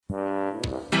It's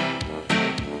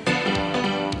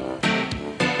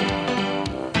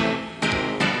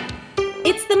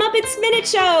the Muppets Minute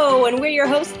Show, and we're your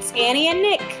hosts, Annie and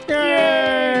Nick.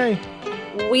 Yay!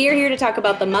 We're here to talk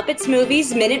about the Muppets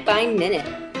movies minute by minute.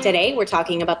 Today, we're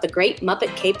talking about the Great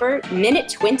Muppet Caper, Minute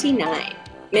 29.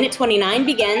 Minute 29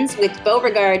 begins with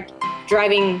Beauregard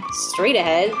driving straight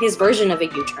ahead, his version of a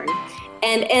U-turn,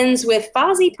 and ends with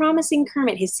Fozzie promising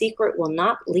Kermit his secret will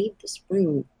not leave this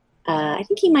room. I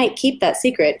think he might keep that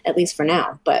secret, at least for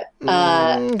now, but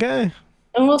Okay.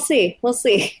 and we'll see. We'll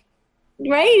see.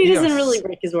 Right? He doesn't really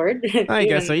break his word. I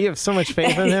guess so. You have so much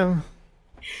faith in him.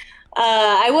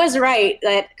 I was right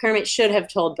that Kermit should have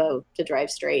told Bo to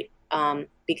drive straight,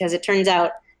 because it turns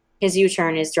out his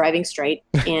U-turn is driving straight,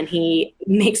 and he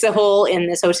makes a hole in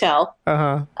this hotel.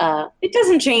 It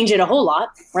doesn't change it a whole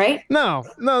lot, right? No,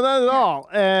 not at all.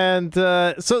 And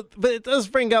but it does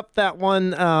bring up that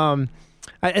one.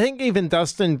 I think even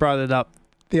Dustin brought it up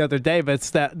the other day, but it's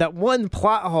that one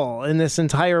plot hole in this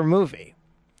entire movie.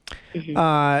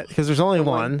 Because there's only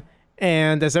one.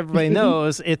 And as everybody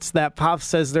knows, it's that Pop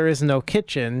says there is no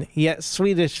kitchen, yet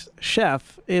Swedish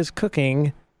Chef is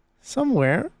cooking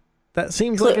somewhere that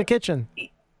seems like a kitchen.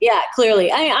 Yeah,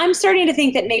 clearly. I'm starting to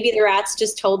think that maybe the rats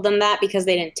just told them that because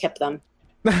they didn't tip them.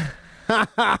 But they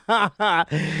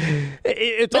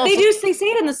say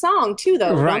it in the song too,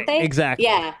 though, right, don't they? Exactly.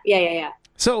 Yeah.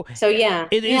 So yeah.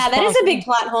 That is a big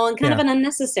plot hole and kind of an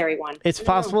unnecessary one. It's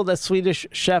possible that Swedish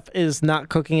Chef is not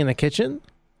cooking in a kitchen.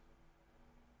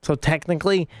 So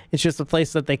technically, it's just a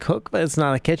place that they cook, but it's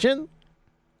not a kitchen.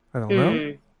 I don't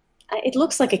know. It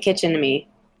looks like a kitchen to me.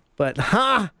 But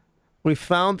we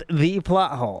found the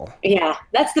plot hole. Yeah,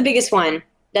 that's the biggest one.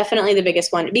 Definitely the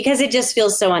biggest one, because it just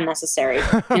feels so unnecessary.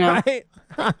 You know, right?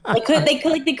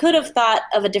 they could have thought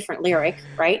of a different lyric,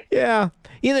 right? Yeah,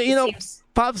 you know.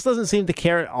 Pops doesn't seem to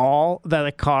care at all that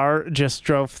a car just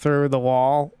drove through the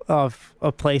wall of a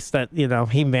place that,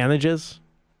 he manages.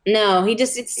 No,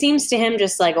 it seems to him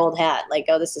just like old hat. Like,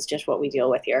 oh, this is just what we deal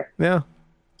with here. Yeah.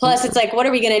 Plus, it's like, what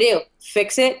are we going to do?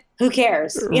 Fix it? Who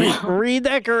cares?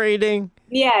 Redecorating.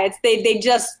 Yeah, they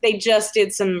just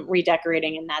did some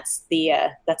redecorating, and that's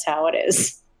how it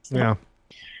is. So, yeah.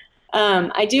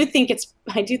 I do think it's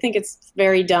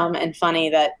very dumb and funny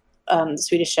that the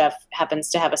Swedish Chef happens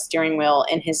to have a steering wheel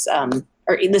in his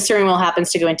or the steering wheel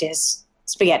happens to go into his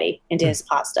spaghetti, into his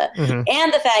pasta,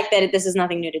 and the fact that this is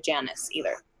nothing new to Janice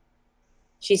either.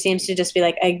 She seems to just be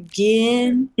like,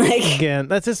 again,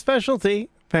 that's his specialty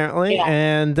apparently,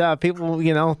 and people,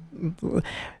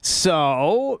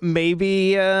 so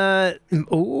maybe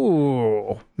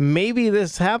maybe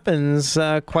this happens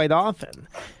quite often.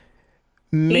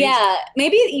 Maybe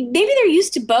they're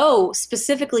used to Bo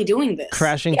specifically doing this.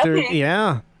 Crashing through,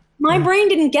 yeah. My brain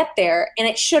didn't get there, and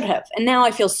it should have, and now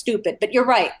I feel stupid. But you're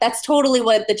right. That's totally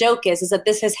what the joke is that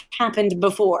this has happened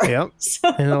before. Yep,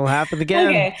 and it'll happen again.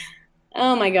 Okay.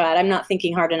 Oh, my God. I'm not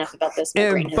thinking hard enough about this.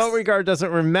 And Beauregard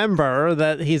doesn't remember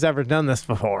that he's ever done this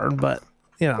before, but...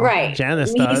 right.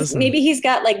 Janice does. Maybe he's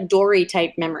got like Dory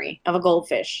type memory of a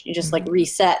goldfish. He just like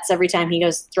resets every time he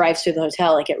drives through the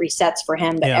hotel. Like it resets for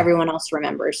him, but everyone else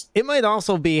remembers. It might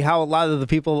also be how a lot of the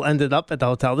people ended up at the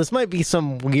hotel. This might be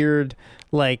some weird,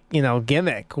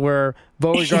 gimmick where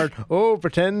Beauregard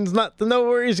pretends not to know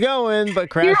where he's going, but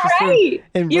crashes.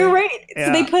 You're right. Yeah.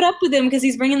 So they put up with him because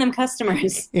he's bringing them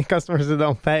customers. Customers that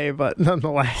don't pay, but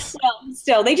nonetheless.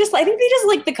 Still, I think they just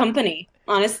like the company.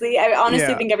 Honestly,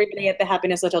 I think everybody at the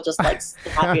Happiness Hotel just likes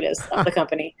the happiness of the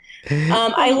company.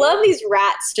 I love these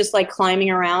rats just like climbing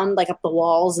around like up the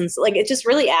walls, and like it just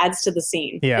really adds to the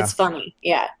scene. Yeah, it's funny.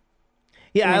 Yeah.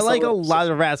 Yeah, I like a lot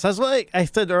of rats. That's what I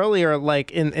said earlier,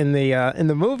 like in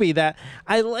the movie, that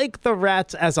I like the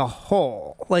rats as a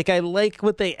whole. Like I like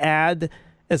what they add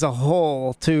as a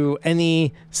whole to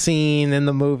any scene in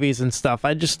the movies and stuff.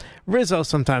 Rizzo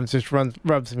sometimes just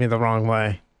rubs me the wrong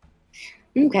way.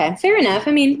 Okay, fair enough.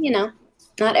 I mean,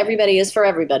 not everybody is for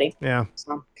everybody. Yeah.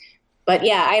 So, but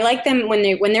yeah, I like them when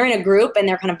they're in a group and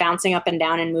they're kind of bouncing up and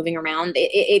down and moving around.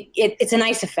 It's a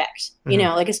nice effect,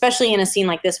 like especially in a scene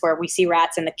like this where we see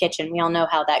rats in the kitchen. We all know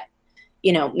how that,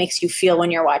 makes you feel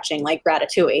when you're watching like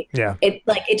Ratatouille. Yeah.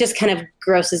 It just kind of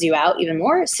grosses you out even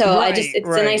more. So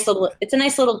it's a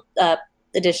nice little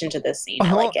addition to this scene.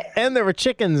 I like it. And there were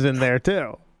chickens in there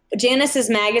too. Janice's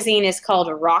magazine is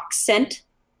called Rock Scent.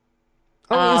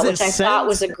 Which I thought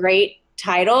was a great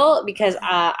title because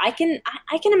I can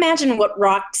imagine what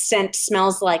rock scent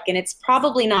smells like, and it's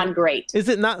probably not great. Is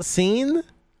it not Scene?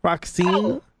 Rock Scene?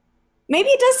 Oh, maybe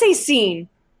it does say Scene,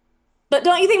 but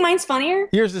don't you think mine's funnier?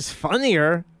 Yours is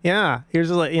funnier. Yeah,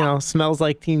 yours is like smells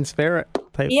like Teen Spirit.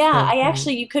 type. Yeah,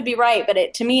 you could be right,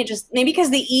 but to me, it just maybe because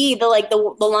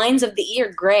the lines of the E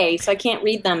are gray, so I can't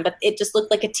read them. But it just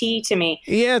looked like a T to me.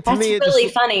 Yeah, to That's me, really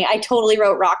funny. I totally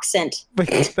wrote rock scent.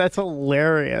 But that's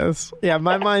hilarious. Yeah,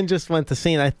 my mind just went to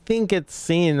scene. I think it's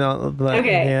scene.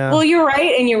 Okay. Yeah. Well, you're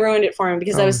right, and you ruined it for me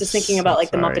because I was just thinking about like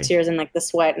sorry. the Muppeteers and like the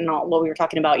sweat and all what we were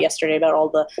talking about yesterday about all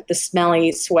the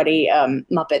smelly, sweaty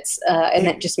Muppets, and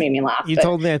that just made me laugh. You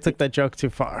told me I took that joke too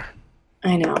far.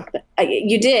 I know.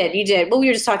 You did. Well, we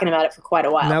were just talking about it for quite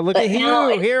a while. Now look at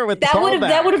you here with the callback.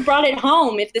 That would have brought it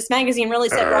home if this magazine really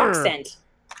said rock scent.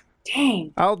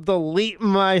 Dang. I'll delete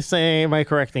my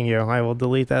correcting you. I will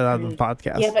delete that out of the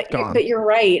podcast. Yeah, but you're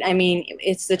right. I mean,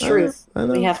 it's the truth.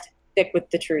 We have to stick with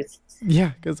the truth.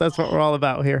 Yeah, because that's what we're all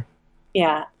about here.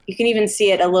 Yeah. You can even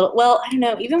see it a little. Well, I don't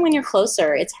know. Even when you're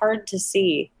closer, it's hard to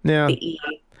see the E.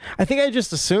 I think I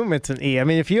just assume it's an E. I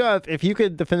mean, if you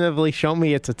could definitively show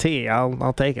me it's a T,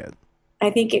 I'll take it. I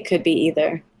think it could be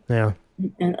either. Yeah.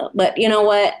 But you know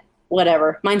what?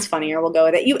 Whatever. Mine's funnier. We'll go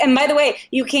with it. And by the way,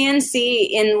 you can see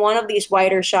in one of these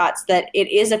wider shots that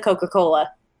it is a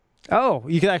Coca-Cola. Oh,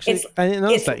 you can actually. I didn't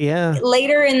notice that. Yeah.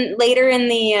 Later in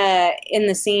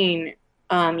the scene,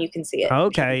 you can see it.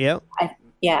 Okay. Yep.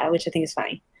 Which I think is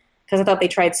funny because I thought they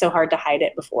tried so hard to hide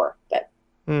it before, but.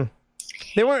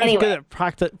 They weren't as good at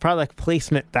product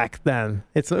placement back then.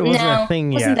 It wasn't a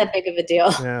thing yet. It wasn't that big of a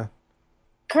deal. Yeah.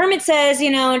 Kermit says,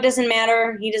 it doesn't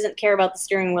matter. He doesn't care about the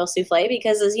steering wheel souffle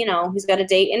because, he's got a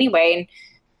date anyway. And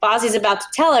Fozzie's about to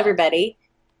tell everybody.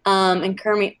 And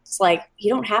Kermit's like,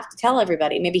 you don't have to tell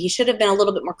everybody. Maybe he should have been a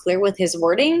little bit more clear with his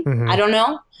wording. Mm-hmm. I don't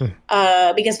know.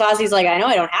 Because Fozzie's like, I know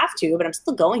I don't have to, but I'm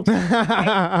still going to.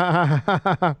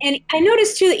 Right? And I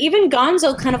noticed, too, that even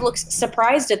Gonzo kind of looks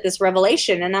surprised at this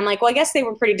revelation. And I'm like, well, I guess they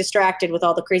were pretty distracted with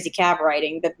all the crazy cab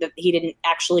writing that he didn't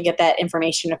actually get that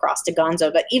information across to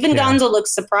Gonzo. But even Gonzo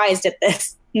looks surprised at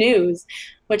this news,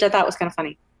 which I thought was kind of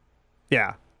funny.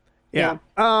 Yeah. Yeah.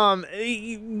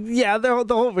 The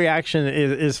whole reaction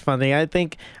is funny. I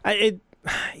think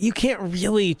you can't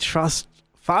really trust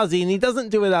Fozzie, and he doesn't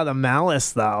do it out of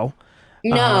malice, though.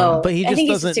 No, but he just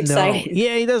doesn't know. Excited.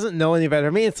 Yeah, he doesn't know any better.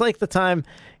 I mean, it's like the time,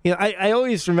 I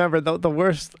always remember the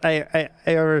worst I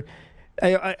ever.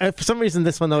 For some reason,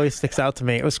 this one always sticks out to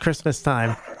me. It was Christmas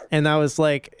time, and I was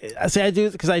like, I do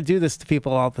this to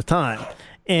people all the time.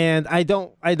 And I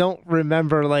don't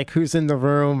remember like who's in the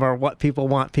room or what people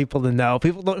want people to know.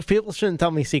 People shouldn't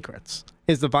tell me secrets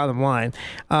is the bottom line.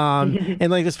 And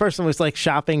like this person was like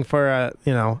shopping for a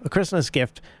Christmas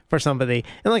gift for somebody,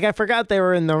 and like I forgot they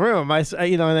were in the room.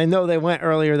 And I know they went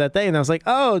earlier that day, and I was like,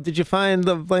 oh, did you find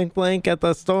the blank blank at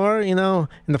the store? And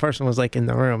the person was like in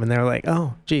the room, and they were like,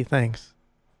 oh, gee, thanks.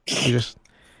 You just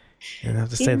have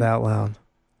to say that out loud.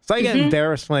 So I get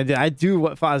embarrassed when I do. I do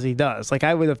what Fozzie does. Like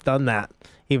I would have done that,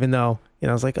 even though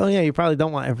I was like, oh yeah, you probably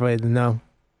don't want everybody to know.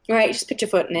 Right, just put your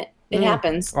foot in it. It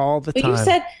happens all the time.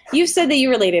 You said that you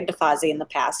related to Fozzie in the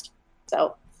past,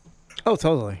 so. Oh,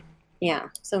 totally. Yeah,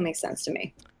 so it makes sense to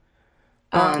me.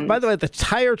 By the way, the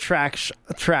tire tracks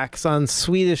on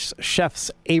Swedish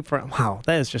Chef's apron. Wow,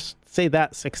 that is just say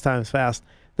that 6 times fast.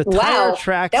 The tire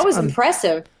tracks. That was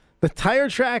impressive. The tire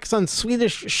tracks on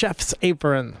Swedish Chef's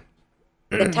apron.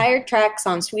 The tire tracks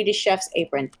on Swedish Chef's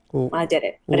apron. I did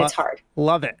it, but it's hard.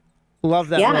 Love it. Love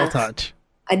that little touch.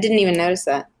 I didn't even notice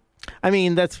that. I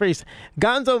mean, that's pretty...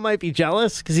 Gonzo might be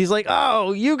jealous because he's like,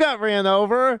 oh, you got ran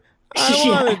over. I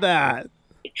wanted that.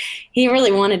 He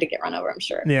really wanted to get run over, I'm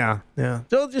sure. Yeah.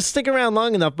 So just stick around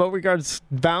long enough. Beauregard's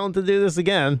bound to do this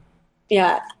again.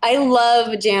 Yeah. I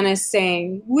love Janice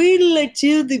saying, wait till I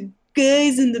tell the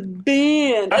guys in the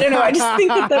band. I don't know. I just think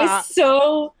that is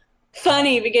so...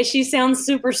 funny because she sounds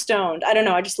super stoned. I don't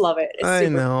know. I just love it. I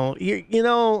know.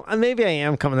 Maybe I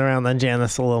am coming around on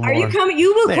Janice a little more. Are you coming?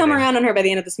 You will come around on her by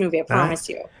the end of this movie. I promise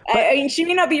you. I mean, she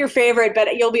may not be your favorite,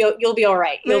 but you'll be all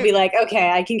right. You'll be like,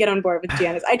 okay, I can get on board with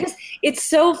Janice. It's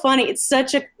so funny. It's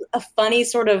such a funny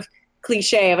sort of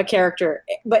cliche of a character,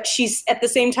 but she's at the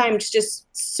same time just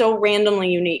so randomly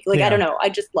unique. Like, I don't know. I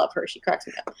just love her. She cracks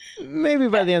me up. Maybe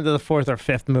by the end of the 4th or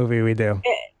 5th movie we do.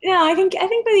 Yeah, I think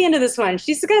by the end of this one,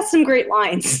 she's got some great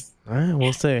lines. All right,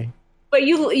 we'll see. But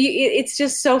it's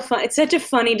just so fun. It's such a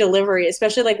funny delivery,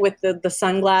 especially like with the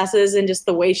sunglasses and just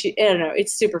the way I don't know.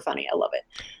 It's super funny. I love it.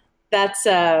 That's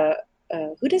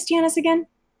who does Janice again?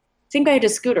 Same guy who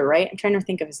does Scooter, right? I'm trying to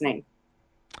think of his name.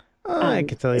 I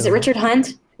can tell you. Is it Richard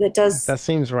Hunt that does? That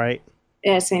seems right.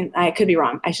 Yeah, I could be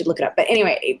wrong. I should look it up. But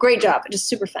anyway, great job. Just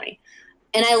super funny.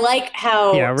 And I like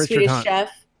how Swedish Chef.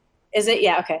 Is it?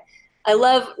 Yeah. Okay. I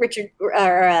love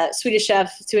Swedish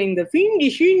Chef doing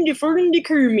the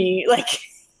Kermit. Like,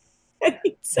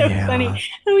 It's so funny.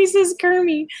 Oh, he says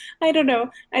Kermie. I don't know.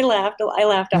 I laughed out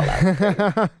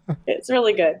loud. It's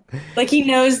really good. Like he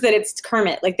knows that it's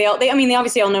Kermit. Like they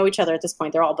obviously all know each other at this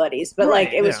point. They're all buddies. But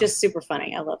like it was just super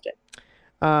funny. I loved it.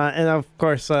 And of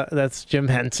course, that's Jim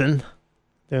Henson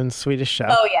doing Swedish Chef.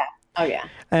 Oh yeah.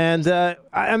 And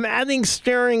I'm adding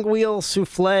steering wheel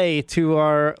souffle to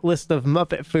our list of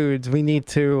Muppet foods we need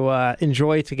to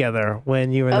enjoy together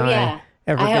when you and I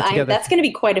ever get together. That's going to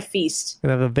be quite a feast. We're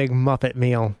going to have a big Muppet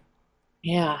meal.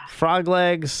 Yeah. Frog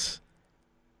legs.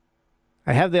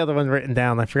 I have the other one written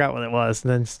down. I forgot what it was.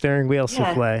 And then steering wheel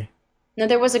souffle. No,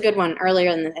 there was a good one earlier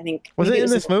in I think. Was it in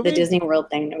this movie? The Disney World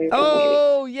thing.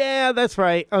 That yeah, that's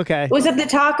right. Okay. Was it the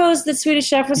tacos that Swedish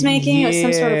Chef was making? Yeah, it was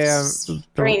some sort of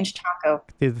strange taco.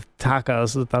 The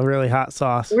tacos with the really hot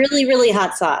sauce. Really, really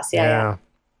hot sauce. Yeah.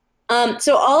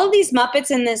 So all of these Muppets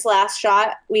in this last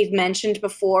shot we've mentioned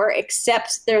before,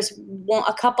 except there's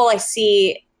a couple I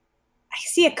see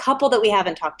a couple that we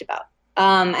haven't talked about.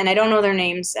 And I don't know their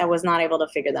names. I was not able to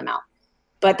figure them out.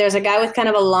 But there's a guy with kind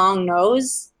of a long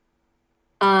nose.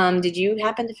 Did you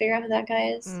happen to figure out who that guy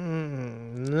is?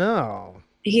 No.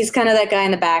 He's kind of that guy in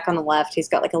the back on the left. He's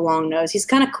got like a long nose. He's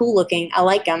kind of cool looking. I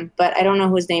like him, but I don't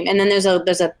know his name. And then there's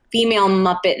a female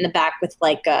Muppet in the back with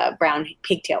like brown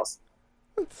pigtails.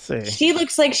 Let's see. She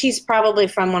looks like she's probably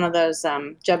from one of those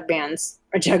jug bands.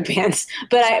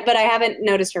 But I haven't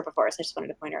noticed her before, so I just wanted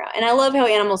to point her out. And I love how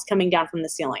animals coming down from the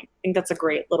ceiling. I think that's a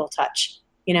great little touch.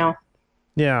 You know.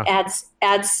 Yeah.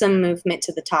 Adds some movement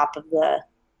to the top of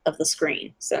the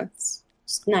screen. So it's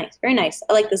nice. Very nice.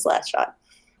 I like this last shot.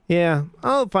 Yeah,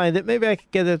 I'll find it. Maybe I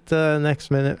could get it next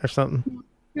minute or something.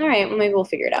 All right. Well, maybe we'll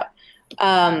figure it out.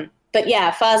 But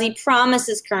yeah, Fozzie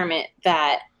promises Kermit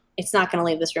that it's not going to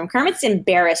leave this room. Kermit's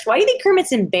embarrassed. Why do you think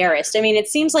Kermit's embarrassed? I mean, it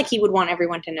seems like he would want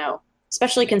everyone to know,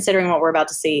 especially considering what we're about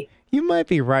to see. You might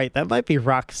be right. That might be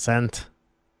Roxanne.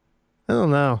 I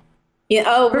don't know. Yeah.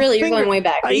 Oh, really? You're going way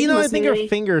back. I think her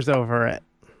finger's over it.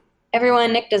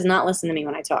 Everyone, Nick does not listen to me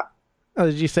when I talk. Oh,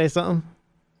 did you say something?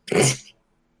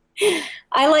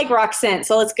 I like Roxanne,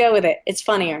 so let's go with it. It's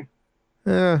funnier.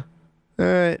 Yeah. All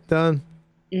right, done.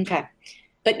 Okay.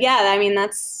 But yeah, I mean,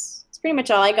 that's pretty much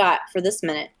all I got for this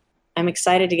minute. I'm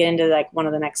excited to get into like one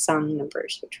of the next song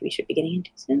numbers, which we should be getting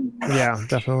into soon. Yeah,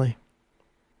 definitely.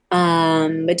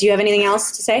 But do you have anything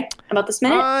else to say about this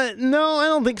minute? No, I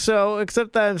don't think so,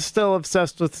 except that I'm still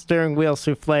obsessed with steering wheel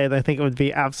souffle, and I think it would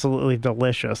be absolutely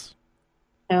delicious.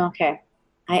 Oh, okay.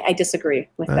 I disagree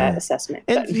with that assessment.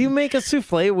 And you make a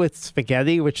souffle with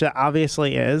spaghetti, which it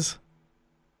obviously is.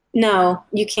 No,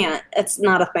 you can't. It's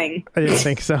not a thing. I didn't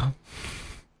think so.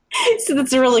 So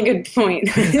that's a really good point.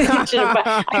 I should have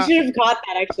caught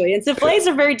that, actually. And souffles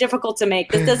are very difficult to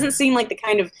make. This doesn't seem like the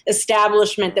kind of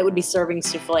establishment that would be serving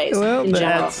souffles in general.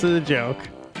 That's the joke.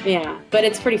 Yeah, but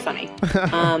it's pretty funny.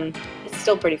 It's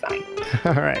still pretty funny.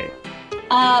 All right.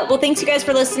 Well, thanks you guys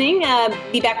for listening.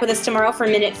 Be back with us tomorrow for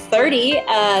Minute 30.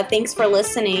 Thanks for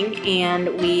listening.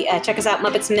 And we check us out,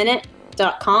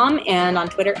 MuppetsMinute.com and on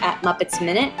Twitter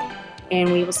 @MuppetsMinute.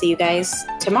 And we will see you guys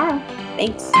tomorrow.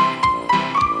 Thanks.